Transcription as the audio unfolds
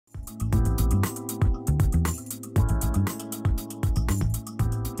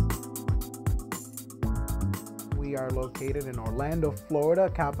are located in Orlando, Florida,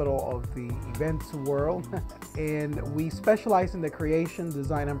 capital of the events world. And we specialize in the creation,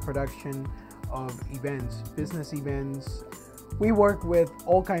 design, and production of events, business events. We work with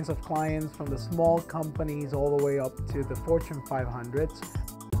all kinds of clients, from the small companies all the way up to the Fortune 500s.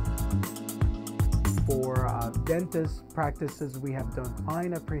 For dentist practices, we have done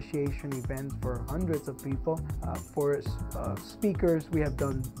client appreciation events for hundreds of people. For speakers, we have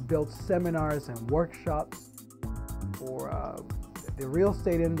built seminars and workshops. For the real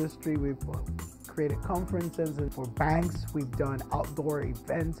estate industry, we've created conferences, and for banks, we've done outdoor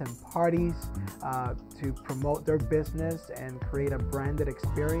events and parties to promote their business and create a branded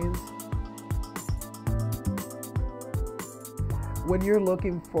experience. When you're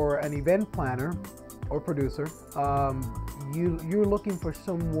looking for an event planner or producer, you're looking for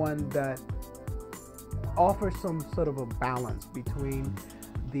someone that offers some sort of a balance between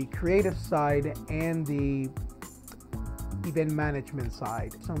the creative side and the event management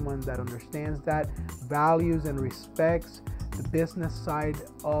side. Someone that understands that, values and respects the business side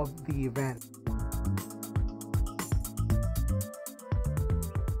of the event.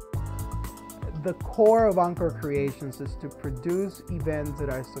 The core of Encore Creations is to produce events that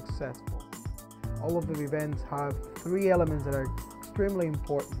are successful. All of the events have three elements that are extremely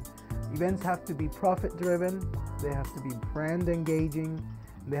important. Events have to be profit driven, they have to be brand engaging,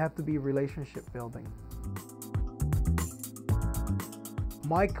 and they have to be relationship building.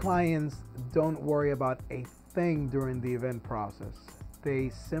 My clients don't worry about a thing during the event process. They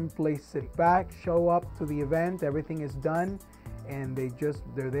simply sit back, show up to the event, everything is done, and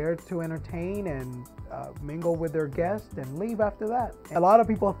they're there to entertain and mingle with their guests and leave after that. A lot of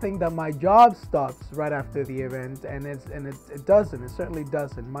people think that my job stops right after the event, and it doesn't. It certainly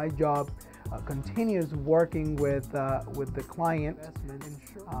doesn't. My job continues working with the client,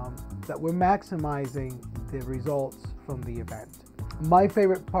 that we're maximizing the results from the event. My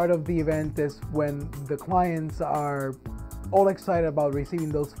favorite part of the event is when the clients are all excited about receiving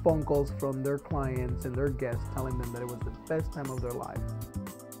those phone calls from their clients and their guests telling them that it was the best time of their life.